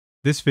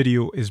This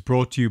video is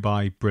brought to you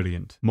by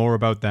Brilliant. More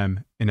about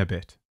them in a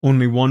bit.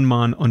 Only one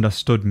man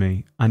understood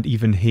me, and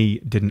even he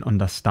didn't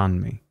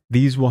understand me.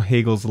 These were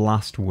Hegel's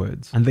last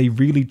words, and they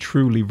really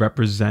truly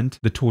represent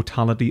the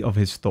totality of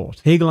his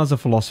thought. Hegel as a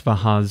philosopher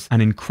has an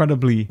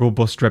incredibly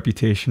robust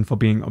reputation for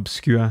being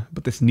obscure,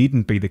 but this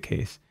needn't be the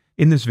case.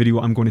 In this video,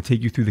 I'm going to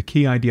take you through the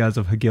key ideas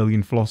of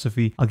Hegelian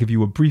philosophy. I'll give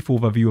you a brief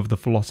overview of the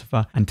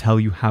philosopher and tell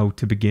you how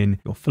to begin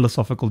your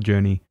philosophical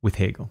journey with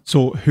Hegel.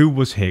 So, who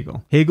was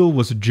Hegel? Hegel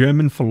was a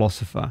German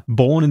philosopher,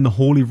 born in the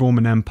Holy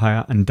Roman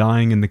Empire and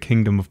dying in the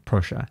Kingdom of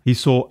Prussia. He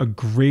saw a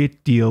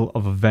great deal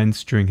of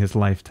events during his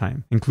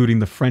lifetime, including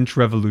the French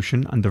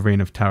Revolution and the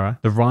Reign of Terror,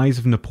 the rise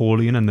of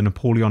Napoleon and the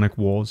Napoleonic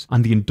Wars,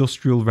 and the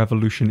Industrial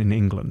Revolution in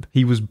England.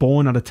 He was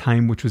born at a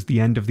time which was the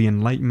end of the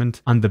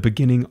Enlightenment and the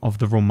beginning of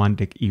the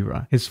Romantic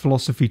era. His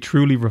philosophy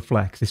truly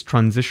reflects this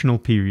transitional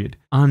period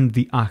and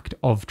the act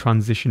of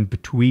transition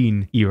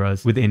between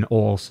eras within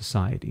all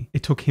society.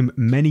 It took him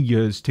many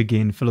years to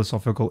gain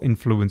philosophical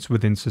influence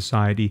within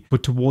society,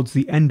 but towards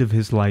the end of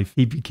his life,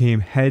 he became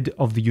head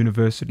of the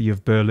University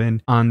of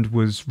Berlin and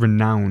was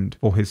renowned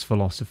for his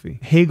philosophy.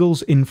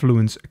 Hegel's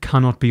influence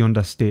cannot be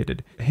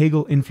understated.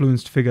 Hegel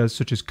influenced figures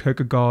such as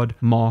Kierkegaard,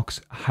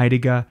 Marx,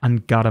 Heidegger,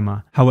 and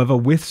Gadamer. However,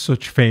 with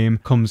such fame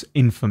comes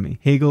infamy.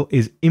 Hegel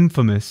is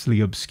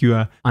infamously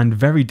obscure and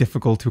very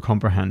difficult to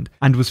comprehend,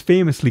 and was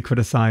famously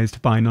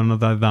criticized by none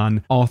other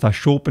than Arthur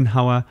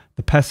Schopenhauer,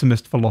 the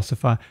pessimist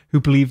philosopher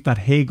who believed that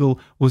Hegel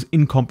was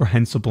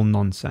incomprehensible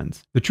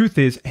nonsense. The truth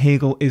is,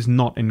 Hegel is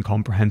not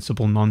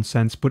incomprehensible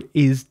nonsense, but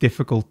is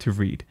difficult to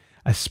read,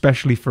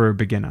 especially for a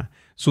beginner.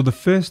 So the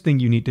first thing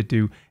you need to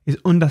do is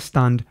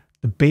understand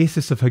the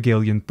basis of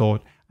Hegelian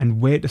thought and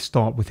where to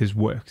start with his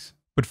works.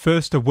 But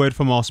first, a word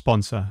from our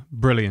sponsor,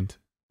 Brilliant.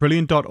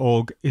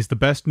 Brilliant.org is the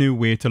best new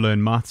way to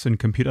learn maths and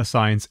computer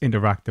science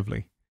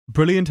interactively.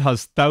 Brilliant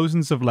has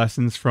thousands of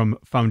lessons from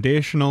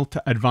foundational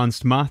to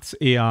advanced maths,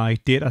 AI,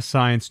 data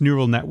science,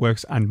 neural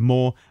networks, and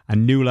more,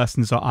 and new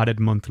lessons are added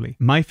monthly.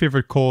 My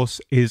favorite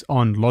course is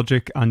on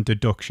logic and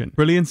deduction.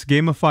 Brilliant's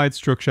gamified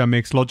structure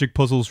makes logic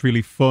puzzles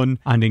really fun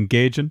and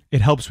engaging.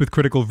 It helps with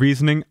critical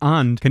reasoning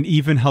and can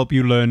even help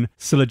you learn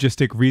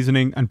syllogistic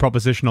reasoning and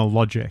propositional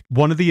logic.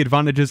 One of the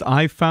advantages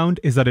I've found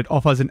is that it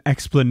offers an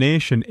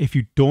explanation if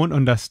you don't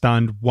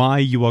understand why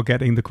you are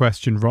getting the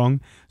question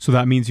wrong, so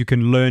that means you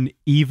can learn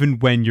even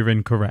when you're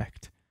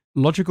incorrect.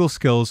 Logical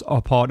skills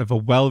are part of a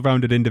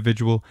well-rounded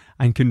individual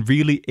and can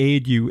really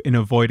aid you in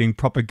avoiding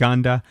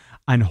propaganda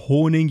and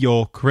honing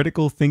your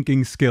critical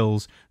thinking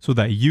skills so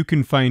that you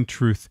can find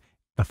truth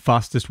the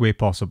fastest way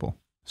possible.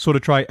 So to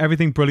try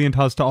everything Brilliant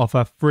has to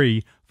offer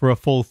free for a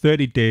full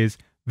 30 days,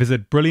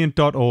 visit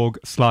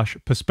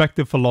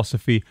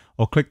brilliant.org/perspectivephilosophy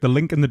or click the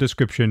link in the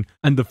description,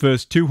 and the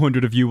first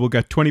 200 of you will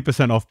get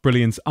 20% off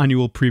Brilliant's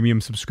annual premium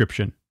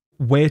subscription.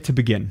 Where to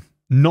begin?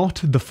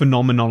 Not the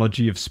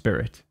Phenomenology of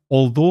Spirit.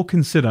 Although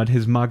considered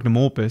his magnum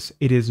opus,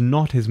 it is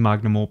not his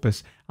magnum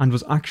opus and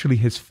was actually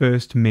his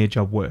first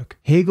major work.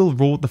 Hegel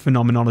wrote the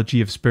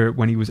Phenomenology of Spirit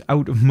when he was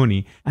out of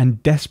money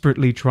and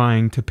desperately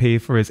trying to pay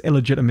for his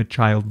illegitimate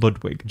child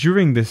Ludwig.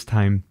 During this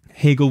time,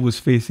 Hegel was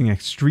facing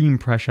extreme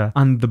pressure,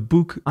 and the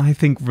book, I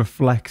think,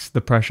 reflects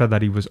the pressure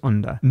that he was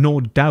under.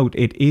 No doubt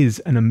it is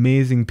an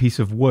amazing piece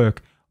of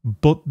work,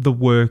 but the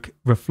work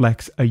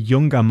reflects a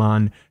younger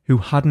man who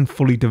hadn't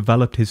fully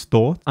developed his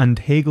thought, and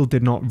Hegel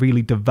did not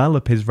really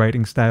develop his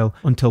writing style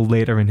until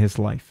later in his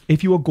life.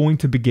 If you are going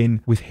to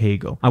begin with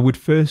Hegel, I would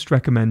first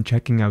recommend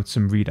checking out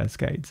some reader's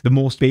guides. The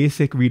most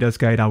basic reader's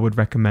guide I would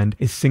recommend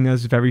is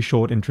Singer's Very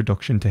Short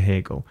Introduction to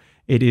Hegel.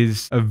 It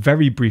is a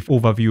very brief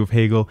overview of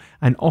Hegel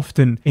and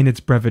often in its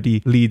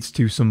brevity leads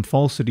to some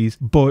falsities,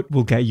 but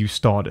will get you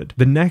started.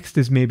 The next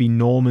is maybe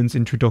Norman's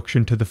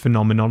Introduction to the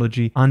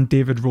Phenomenology and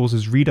David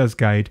Rose's Reader's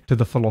Guide to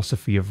the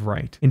Philosophy of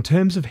Right. In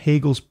terms of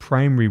Hegel's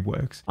primary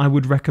works, I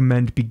would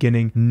recommend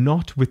beginning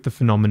not with the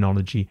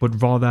Phenomenology,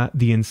 but rather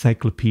the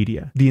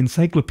Encyclopedia. The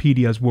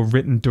encyclopedias were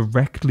written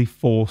directly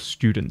for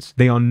students.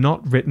 They are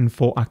not written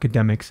for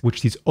academics,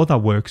 which these other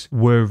works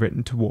were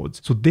written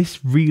towards. So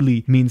this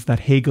really means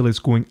that Hegel is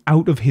going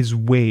out of his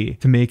way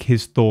to make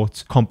his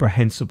thoughts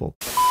comprehensible.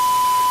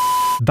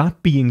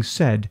 That being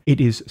said,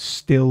 it is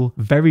still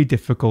very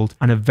difficult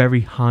and a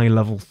very high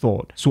level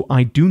thought. So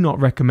I do not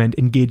recommend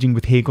engaging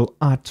with Hegel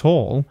at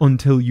all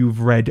until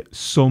you've read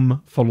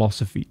some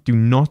philosophy. Do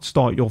not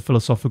start your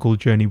philosophical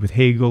journey with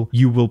Hegel.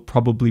 You will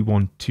probably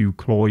want to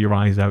claw your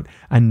eyes out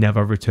and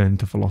never return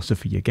to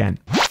philosophy again.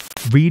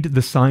 Read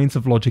The Science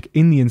of Logic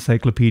in the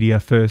Encyclopedia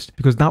first,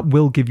 because that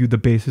will give you the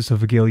basis of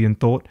Hegelian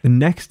thought. The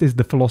next is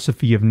the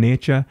Philosophy of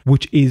Nature,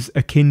 which is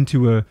akin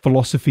to a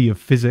philosophy of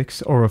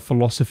physics or a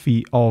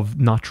philosophy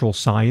of natural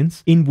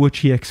science, in which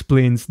he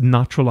explains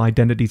natural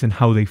identities and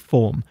how they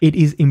form. It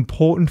is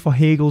important for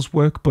Hegel's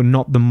work, but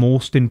not the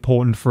most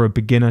important for a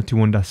beginner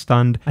to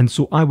understand, and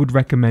so I would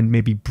recommend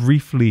maybe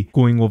briefly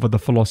going over the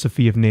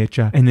Philosophy of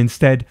Nature and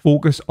instead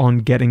focus on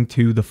getting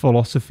to the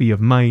Philosophy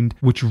of Mind,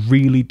 which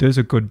really does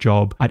a good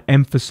job at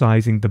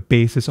emphasizing the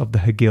basis of the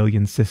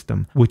Hegelian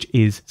system, which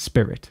is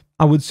spirit.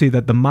 I would say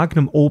that the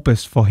magnum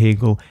opus for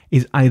Hegel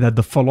is either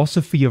The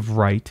Philosophy of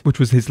Right, which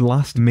was his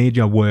last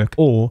major work,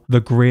 or The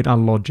Greater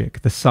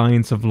Logic, The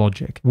Science of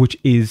Logic, which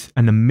is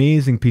an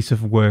amazing piece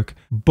of work,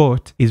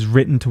 but is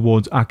written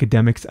towards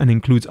academics and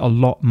includes a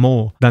lot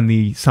more than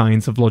the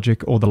Science of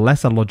Logic or the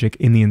Lesser Logic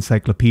in the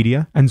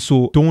encyclopedia. And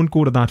so don't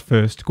go to that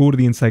first, go to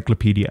the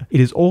encyclopedia. It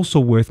is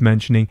also worth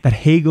mentioning that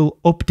Hegel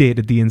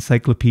updated the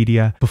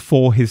encyclopedia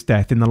before his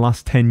death in the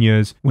last 10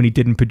 years when he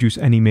didn't produce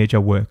any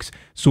major works.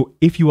 So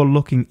if you are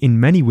looking in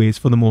many ways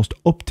for the most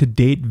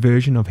up-to-date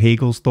version of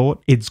Hegel's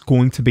thought, it's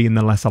going to be in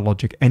the Lesser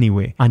Logic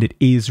anyway, and it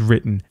is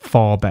written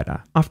far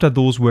better. After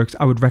those works,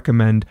 I would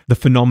recommend The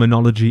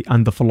Phenomenology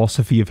and The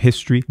Philosophy of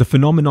History. The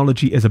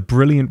Phenomenology is a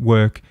brilliant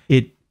work.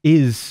 It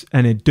is,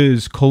 and it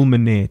does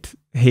culminate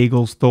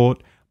Hegel's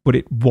thought, but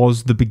it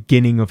was the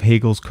beginning of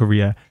Hegel's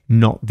career,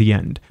 not the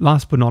end.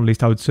 Last but not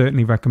least, I would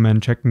certainly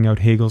recommend checking out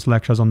Hegel's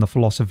lectures on the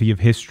philosophy of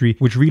history,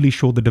 which really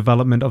show the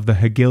development of the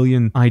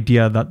Hegelian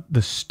idea that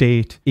the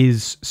state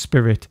is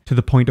spirit, to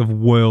the point of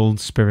world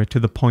spirit, to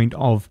the point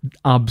of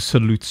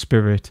absolute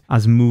spirit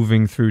as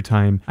moving through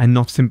time, and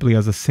not simply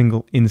as a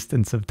single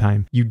instance of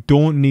time. You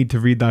don't need to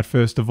read that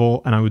first of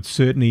all, and I would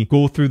certainly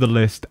go through the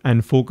list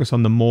and focus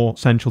on the more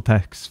central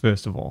texts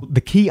first of all.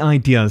 The key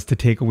ideas to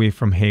take away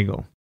from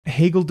Hegel.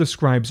 Hegel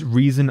describes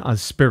reason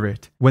as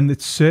spirit when the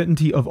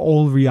certainty of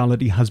all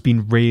reality has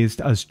been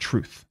raised as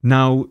truth.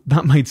 Now,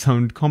 that might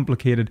sound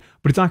complicated,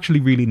 but it's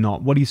actually really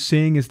not. What he's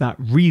saying is that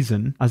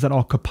reason, as that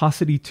our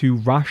capacity to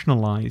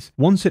rationalize,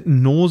 once it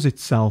knows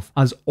itself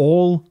as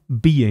all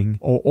being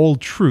or all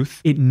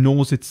truth, it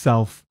knows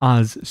itself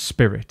as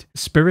spirit.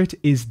 Spirit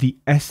is the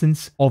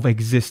essence of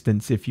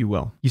existence, if you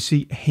will. You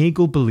see,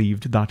 Hegel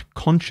believed that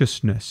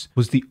consciousness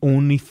was the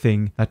only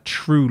thing that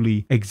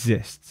truly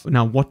exists.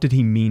 Now, what did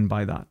he mean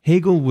by that?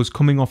 Hegel was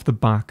coming off the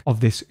back of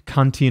this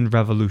Kantian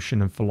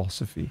revolution in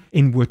philosophy,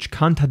 in which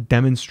Kant had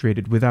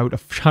demonstrated without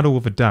a shadow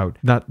of a doubt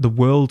that the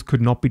world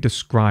could not be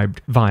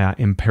described via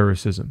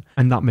empiricism,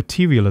 and that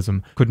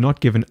materialism could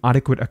not give an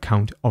adequate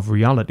account of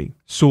reality.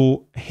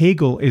 So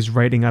Hegel is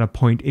writing at a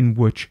point in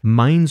which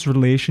mind's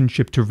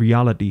relationship to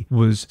reality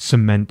was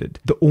cemented.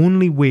 The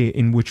only way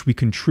in which we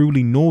can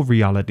truly know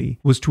reality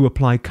was to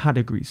apply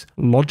categories,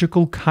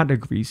 logical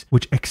categories,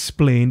 which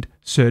explained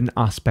certain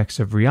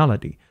aspects of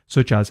reality,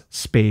 such as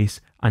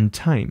space and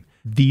time.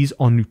 These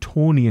are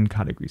Newtonian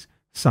categories,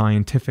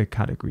 scientific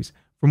categories,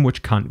 from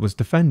which Kant was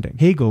defending.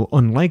 Hegel,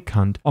 unlike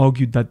Kant,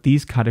 argued that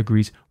these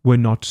categories were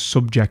not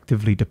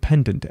subjectively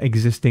dependent,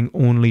 existing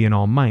only in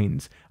our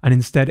minds, and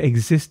instead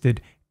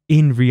existed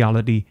in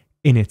reality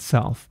in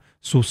itself.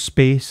 So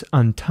space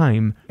and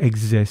time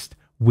exist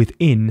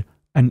within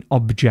an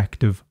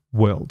objective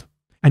world.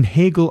 And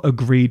Hegel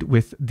agreed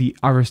with the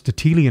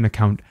Aristotelian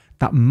account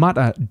that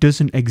matter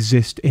doesn't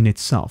exist in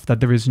itself, that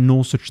there is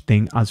no such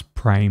thing as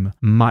prime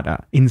matter.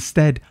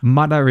 Instead,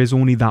 matter is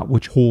only that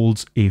which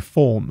holds a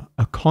form,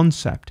 a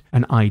concept,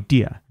 an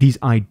idea.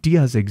 These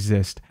ideas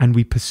exist and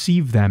we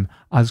perceive them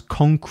as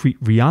concrete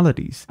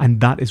realities,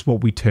 and that is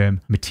what we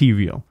term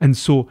material. And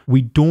so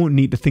we don't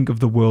need to think of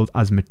the world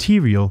as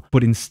material,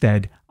 but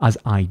instead as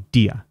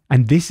idea.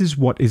 And this is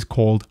what is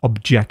called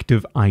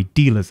objective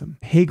idealism.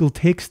 Hegel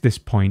takes this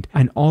point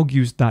and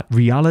argues that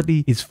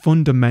reality is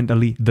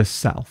fundamentally the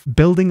self,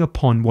 building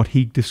upon what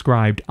he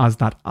described as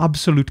that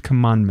absolute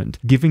commandment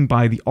given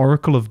by the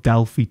Oracle of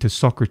Delphi to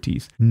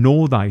Socrates,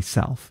 know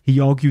thyself. He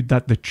argued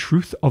that the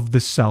truth of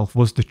the self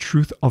was the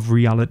truth of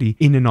reality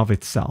in and of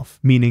itself,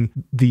 meaning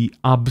the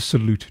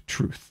absolute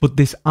truth. But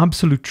this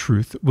absolute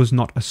truth was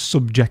not a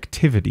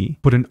subjectivity,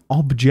 but an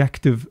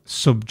objective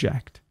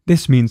subject.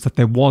 This means that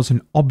there was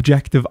an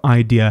objective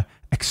idea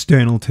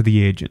external to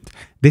the agent.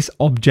 This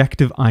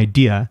objective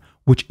idea,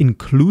 which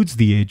includes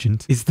the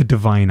agent, is the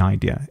divine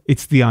idea.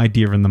 It's the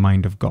idea in the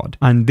mind of God.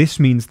 And this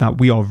means that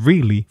we are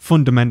really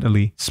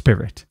fundamentally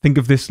spirit. Think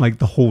of this like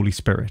the Holy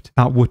Spirit,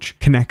 that which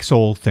connects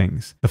all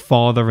things, the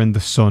Father and the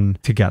Son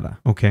together.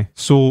 Okay,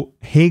 so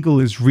Hegel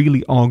is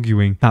really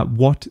arguing that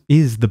what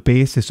is the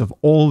basis of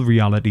all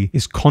reality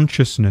is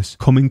consciousness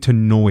coming to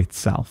know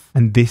itself.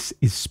 And this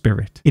is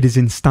spirit. It is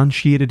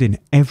instantiated in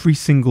every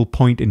single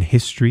point in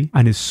history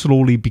and is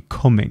slowly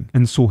becoming.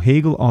 And so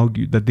Hegel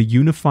argued that the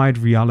unified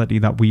reality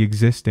that we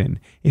exist in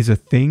is a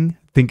thing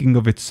thinking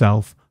of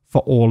itself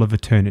for all of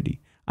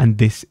eternity. And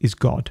this is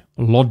God.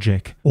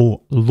 Logic,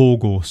 or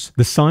logos.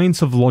 The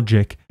science of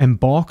logic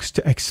embarks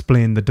to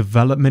explain the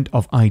development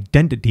of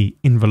identity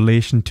in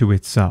relation to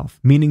itself,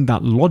 meaning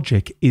that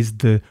logic is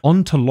the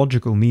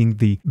ontological, meaning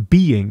the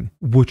being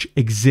which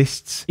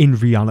exists in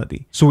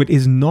reality. So it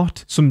is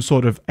not some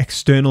sort of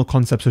external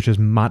concept such as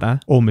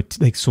matter or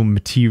like some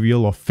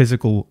material or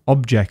physical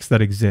objects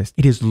that exist.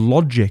 It is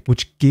logic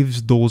which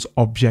gives those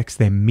objects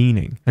their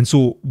meaning. And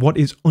so what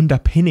is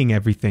underpinning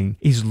everything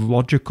is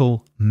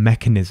logical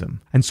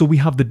mechanism. And so we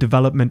have the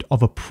development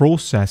of a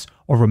process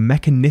or a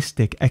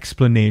mechanistic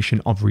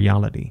explanation of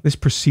reality. This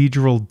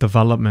procedural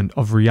development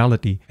of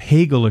reality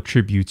Hegel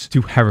attributes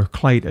to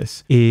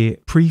Heraclitus, a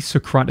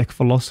pre-Socratic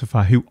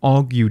philosopher who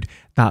argued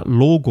that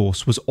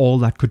logos was all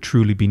that could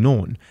truly be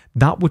known,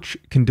 that which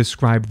can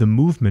describe the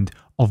movement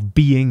of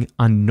being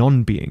and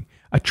non-being,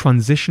 a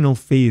transitional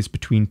phase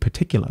between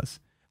particulars.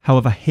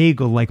 However,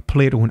 Hegel, like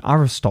Plato and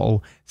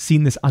Aristotle,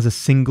 seen this as a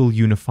single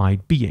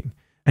unified being,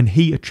 and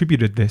he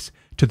attributed this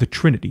to the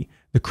Trinity,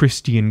 the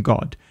Christian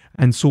God.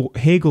 And so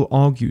Hegel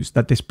argues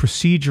that this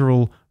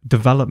procedural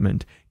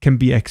development can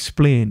be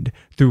explained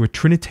through a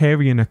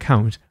Trinitarian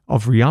account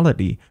of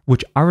reality,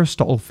 which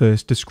Aristotle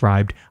first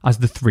described as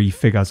the three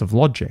figures of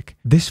logic.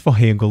 This for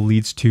Hegel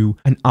leads to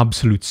an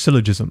absolute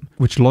syllogism,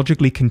 which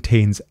logically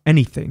contains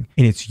anything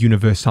in its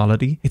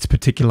universality, its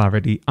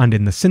particularity, and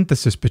in the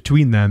synthesis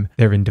between them,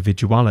 their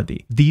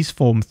individuality. These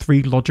form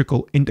three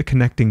logical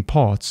interconnecting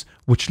parts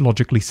which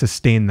logically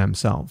sustain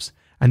themselves.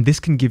 And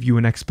this can give you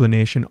an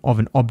explanation of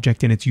an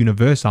object in its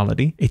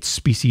universality, its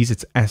species,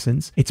 its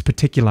essence, its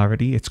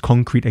particularity, its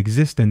concrete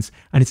existence,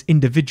 and its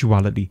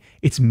individuality,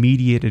 its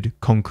mediated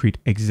concrete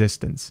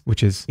existence,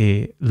 which is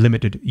a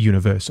limited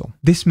universal.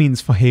 This means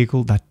for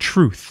Hegel that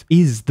truth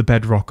is the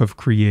bedrock of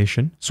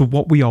creation. So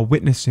what we are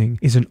witnessing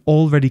is an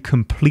already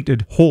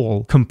completed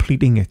whole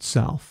completing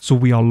itself. So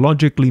we are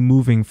logically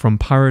moving from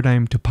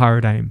paradigm to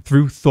paradigm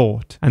through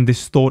thought, and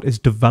this thought is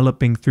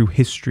developing through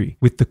history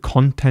with the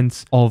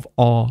contents of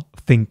our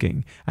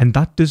thinking. And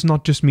that does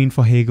not just mean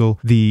for Hegel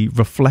the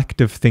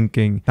reflective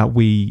thinking that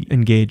we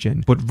engage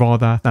in, but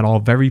rather that our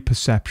very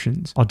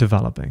perceptions are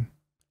developing.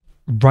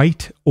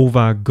 Right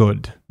over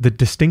good. The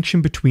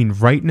distinction between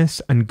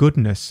rightness and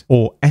goodness,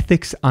 or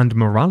ethics and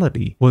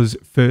morality, was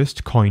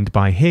first coined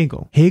by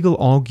Hegel. Hegel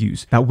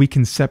argues that we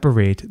can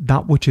separate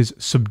that which is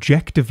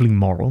subjectively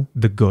moral,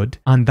 the good,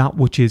 and that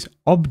which is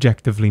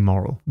objectively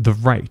moral, the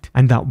right,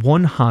 and that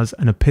one has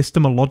an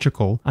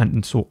epistemological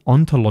and so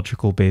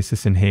ontological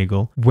basis in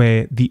Hegel,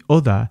 where the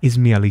other is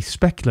merely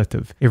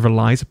speculative. It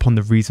relies upon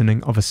the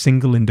reasoning of a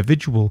single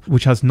individual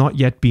which has not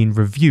yet been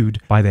reviewed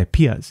by their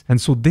peers.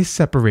 And so this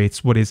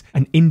separates what is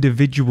an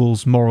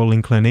individual's moral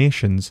inclinations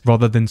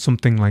rather than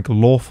something like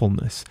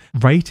lawfulness.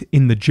 Right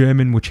in the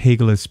German which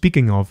Hegel is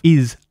speaking of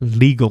is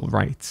legal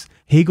rights.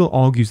 Hegel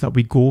argues that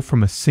we go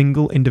from a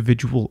single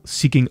individual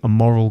seeking a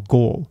moral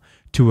goal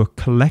to a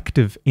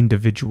collective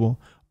individual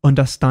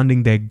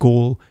understanding their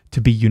goal to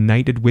be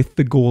united with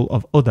the goal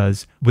of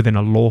others within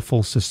a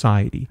lawful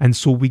society. And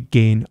so we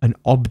gain an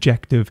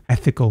objective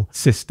ethical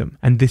system.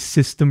 And this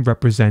system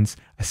represents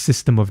a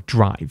system of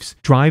drives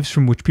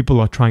from which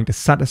people are trying to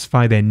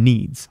satisfy their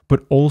needs,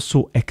 but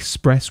also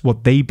express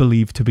what they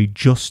believe to be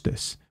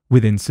justice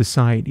within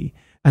society.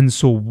 And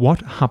so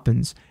what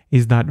happens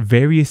is that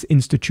various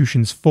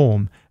institutions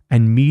form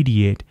and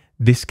mediate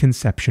this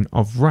conception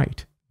of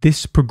right.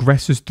 This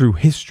progresses through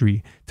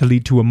history to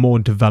lead to a more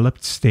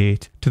developed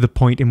state, to the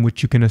point in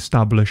which you can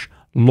establish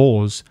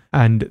laws,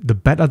 and the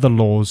better the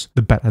laws,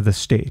 the better the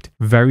state.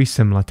 Very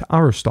similar to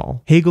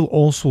Aristotle. Hegel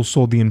also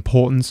saw the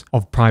importance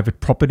of private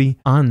property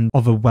and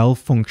of a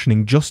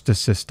well-functioning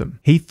justice system.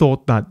 He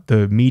thought that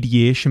the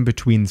mediation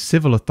between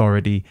civil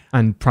authority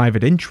and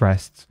private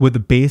interests were the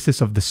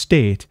basis of the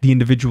state, the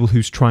individual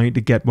who's trying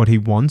to get what he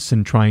wants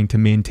and trying to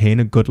maintain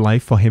a good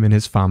life for him and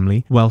his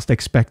family, whilst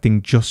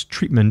expecting just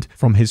treatment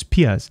from his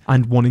peers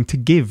and wanting to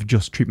give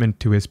just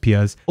treatment to his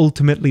peers,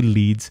 ultimately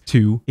leads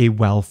to a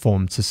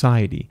well-formed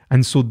society.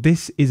 And so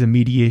this is a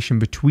mediation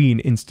between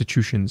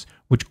institutions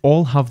which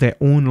all have their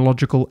own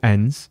logical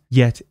ends,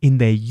 yet in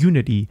their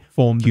unity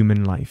form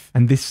human life.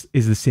 And this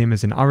is the same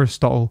as in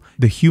Aristotle.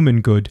 The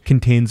human good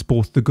contains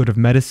both the good of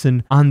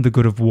medicine and the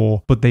good of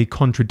war, but they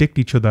contradict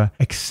each other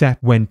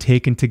except when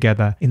taken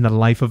together in the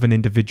life of an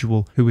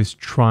individual who is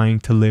trying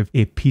to live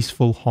a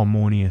peaceful,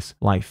 harmonious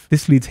life.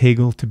 This leads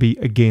Hegel to be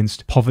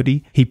against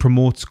poverty. He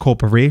promotes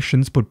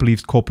corporations, but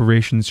believes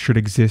corporations should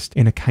exist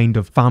in a kind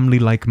of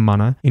family-like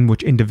manner in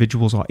which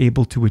individuals are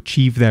able to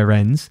achieve their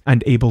ends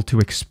and able to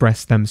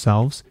express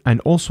themselves, and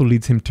also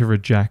leads him to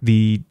reject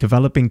the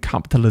developing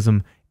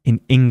capitalism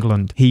in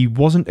England. He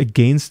wasn't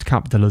against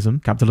capitalism.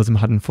 Capitalism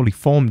hadn't fully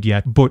formed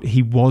yet, but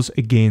he was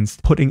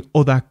against putting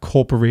other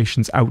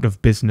corporations out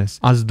of business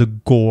as the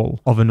goal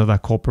of another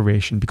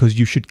corporation, because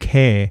you should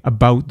care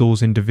about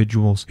those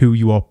individuals who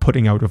you are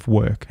putting out of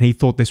work. And he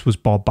thought this was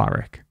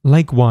barbaric.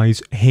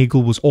 Likewise,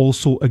 Hegel was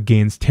also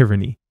against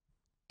tyranny.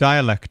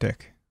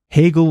 Dialectic.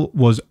 Hegel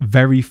was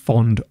very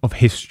fond of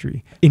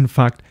history. In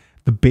fact,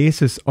 the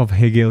basis of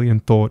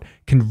Hegelian thought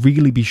can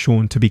really be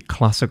shown to be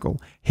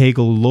classical.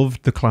 Hegel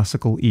loved the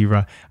classical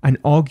era and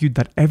argued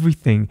that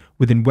everything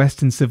within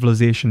Western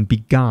civilization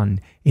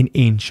began in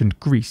ancient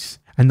Greece,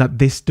 and that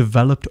this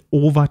developed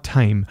over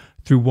time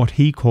through what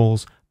he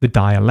calls the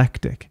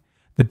dialectic.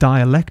 The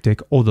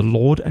dialectic, or the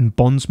lord and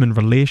bondsman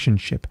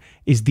relationship,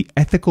 is the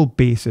ethical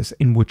basis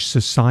in which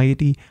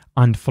society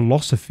and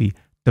philosophy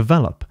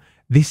develop.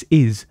 This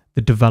is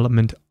the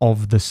development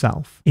of the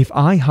self. If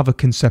I have a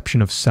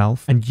conception of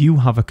self and you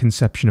have a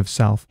conception of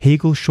self,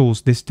 Hegel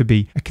shows this to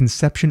be a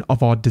conception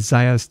of our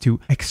desires to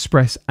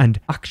express and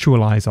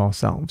actualize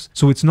ourselves.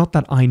 So it's not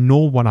that I know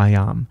what I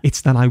am,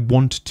 it's that I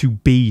want to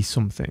be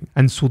something.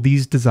 And so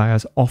these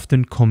desires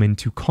often come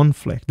into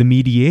conflict. The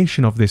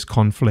mediation of this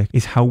conflict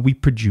is how we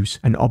produce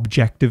an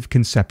objective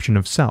conception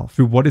of self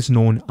through what is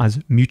known as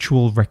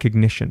mutual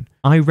recognition.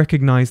 I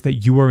recognize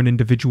that you are an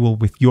individual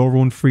with your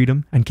own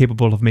freedom and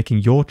capable of making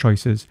your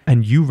choices,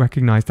 and you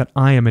recognize that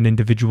I am an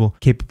individual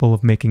capable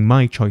of making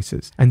my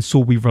choices. And so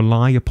we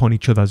rely upon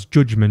each other's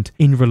judgment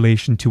in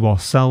relation to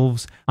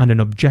ourselves and an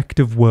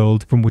objective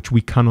world from which we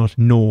cannot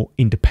know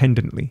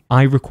independently.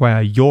 I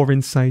require your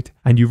insight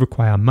and you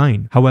require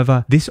mine.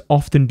 However, this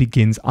often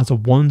begins as a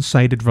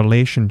one-sided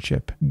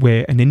relationship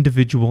where an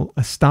individual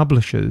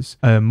establishes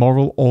a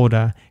moral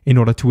order in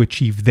order to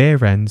achieve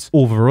their ends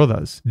over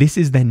others. This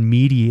is then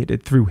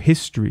mediated through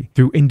history,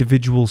 through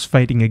individuals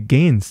fighting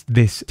against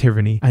this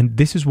tyranny, and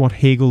this is what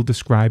Hegel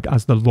described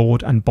as the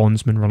lord and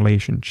bondsman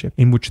relationship,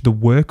 in which the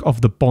work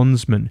of the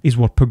bondsman is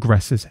what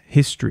progresses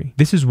history.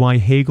 This is why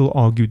Hegel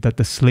argued that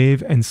the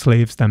slave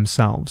enslaves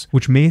themselves,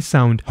 which may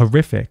sound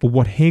horrific, but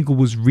what Hegel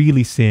was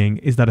really saying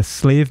is that a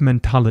slave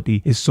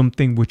mentality is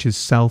something which is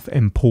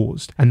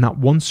self-imposed, and that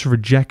once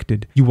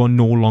rejected, you are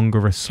no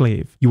longer a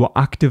slave. You are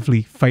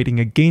actively fighting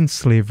against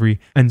slavery,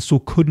 and so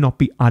could not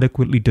be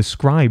adequately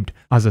described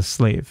as a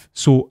slave.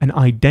 So an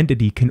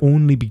identity can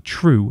only be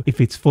true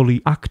if it's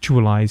fully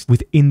actualized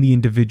within the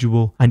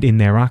individual and in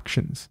their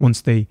actions,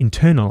 once they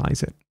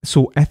internalize it.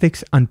 So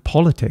ethics and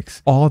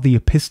politics are the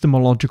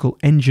epistemological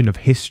engine of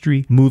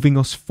history, moving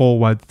us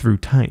forward through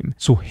time.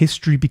 So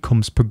history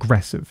becomes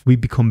progressive. We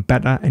become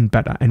better and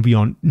better, and we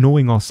are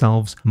knowing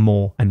ourselves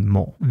more and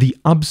more. The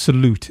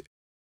absolute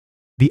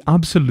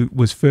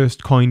was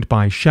first coined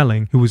by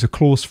Schelling, who was a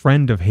close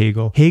friend of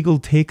Hegel. Hegel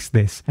takes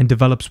this and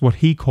develops what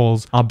he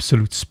calls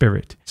absolute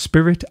spirit.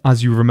 Spirit,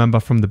 as you remember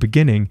from the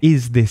beginning,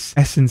 is this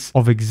essence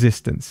of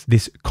existence,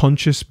 this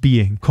conscious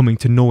being coming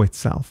to know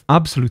itself.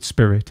 Absolute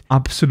spirit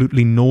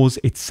absolutely knows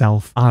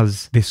itself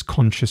as this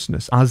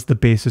consciousness, as the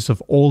basis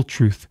of all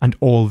truth and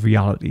all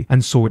reality,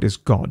 and so it is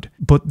God.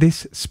 But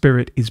this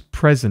spirit is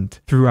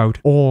present throughout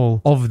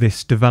all of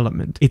this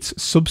development. Its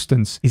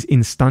substance is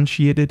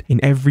instantiated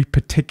in every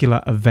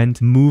particular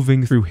event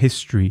moving through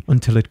history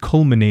until it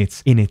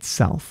culminates in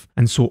itself.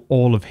 And so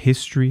all of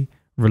history,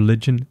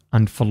 religion,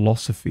 and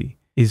philosophy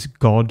is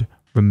God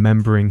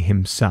remembering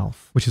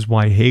himself, which is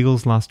why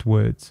Hegel's last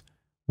words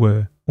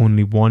were,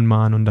 "Only one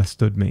man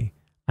understood me,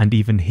 and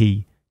even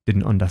he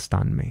didn't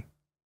understand me."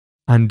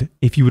 And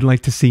if you would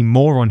like to see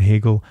more on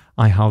Hegel,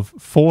 I have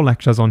 4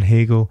 lectures on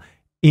Hegel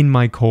in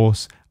my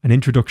course, An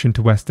Introduction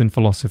to Western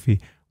Philosophy,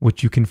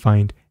 which you can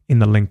find in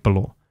the link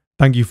below.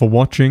 Thank you for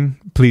watching.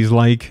 Please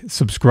like,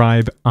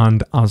 subscribe,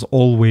 and as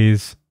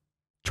always,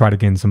 try to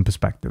gain some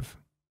perspective.